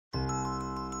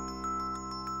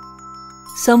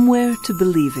Somewhere to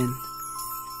Believe in.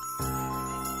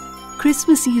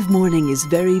 Christmas Eve morning is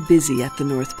very busy at the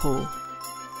North Pole.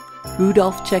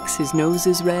 Rudolph checks his nose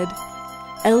is red,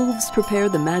 elves prepare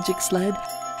the magic sled,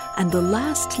 and the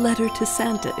last letter to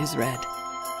Santa is read.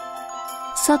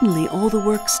 Suddenly all the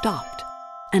work stopped,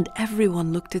 and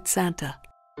everyone looked at Santa.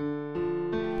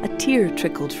 A tear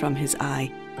trickled from his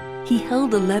eye. He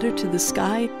held a letter to the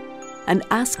sky and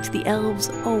asked the elves,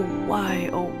 "Oh,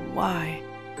 why, oh, why?"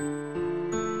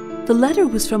 The letter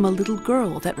was from a little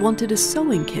girl that wanted a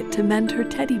sewing kit to mend her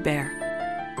teddy bear.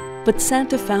 But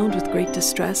Santa found with great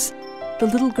distress the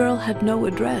little girl had no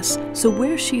address, so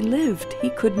where she lived he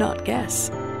could not guess.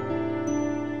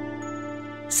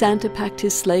 Santa packed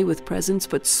his sleigh with presents,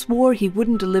 but swore he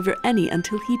wouldn't deliver any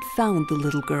until he'd found the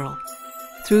little girl.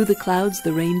 Through the clouds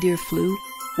the reindeer flew,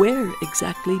 where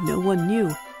exactly no one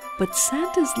knew, but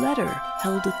Santa's letter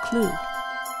held a clue.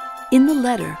 In the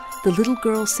letter, the little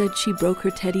girl said she broke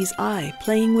her teddy's eye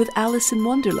playing with Alice in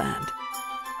Wonderland.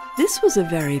 This was a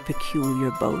very peculiar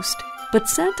boast, but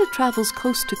Santa travels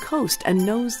coast to coast and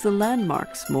knows the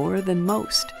landmarks more than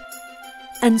most.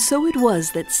 And so it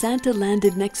was that Santa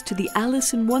landed next to the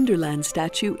Alice in Wonderland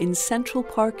statue in Central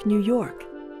Park, New York.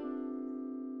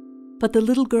 But the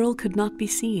little girl could not be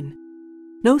seen.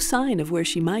 No sign of where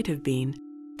she might have been.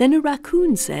 Then a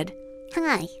raccoon said,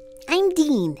 "Hi, I'm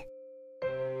Dean."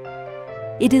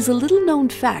 It is a little-known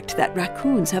fact that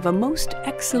raccoons have a most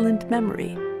excellent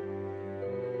memory.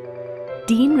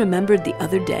 Dean remembered the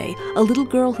other day a little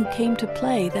girl who came to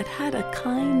play that had a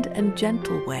kind and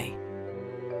gentle way.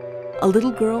 A little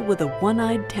girl with a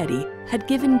one-eyed teddy had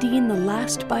given Dean the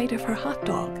last bite of her hot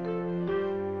dog.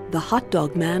 The hot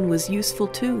dog man was useful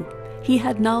too. He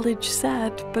had knowledge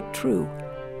sad but true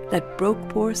that broke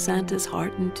poor Santa's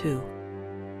heart in two.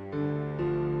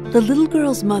 The little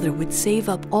girl's mother would save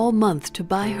up all month to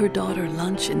buy her daughter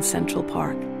lunch in Central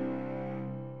Park.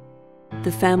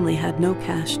 The family had no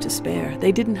cash to spare.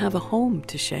 They didn't have a home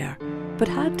to share, but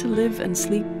had to live and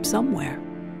sleep somewhere.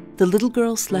 The little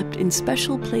girl slept in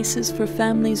special places for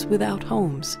families without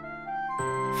homes.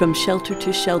 From shelter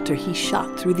to shelter he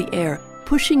shot through the air,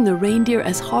 pushing the reindeer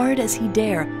as hard as he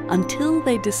dare, until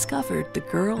they discovered the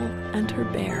girl and her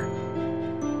bear.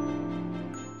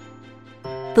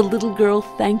 The little girl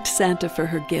thanked Santa for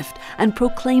her gift and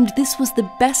proclaimed this was the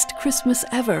best Christmas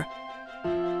ever.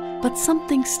 But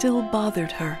something still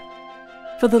bothered her,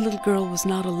 for the little girl was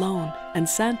not alone, and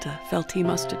Santa felt he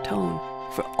must atone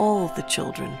for all the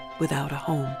children without a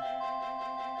home.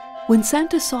 When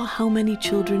Santa saw how many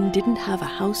children didn't have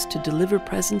a house to deliver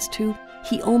presents to,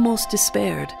 he almost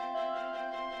despaired.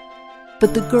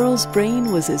 But the girl's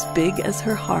brain was as big as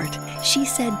her heart. She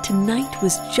said tonight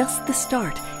was just the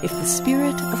start if the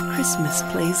spirit of Christmas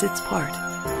plays its part.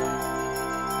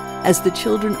 As the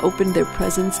children opened their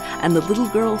presents and the little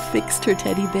girl fixed her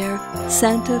teddy bear,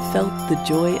 Santa felt the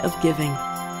joy of giving.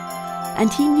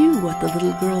 And he knew what the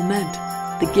little girl meant.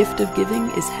 The gift of giving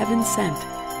is heaven sent,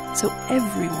 so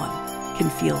everyone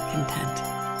can feel content.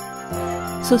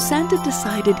 So Santa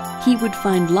decided he would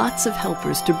find lots of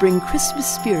helpers to bring Christmas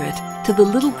spirit to the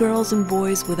little girls and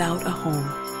boys without a home.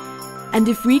 And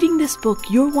if reading this book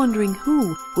you're wondering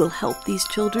who will help these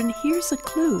children, here's a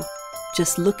clue.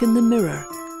 Just look in the mirror,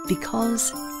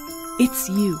 because it's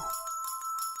you.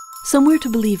 Somewhere to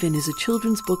Believe in is a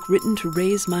children's book written to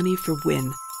raise money for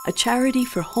WIN, a charity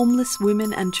for homeless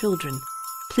women and children.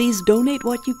 Please donate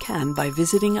what you can by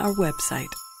visiting our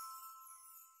website.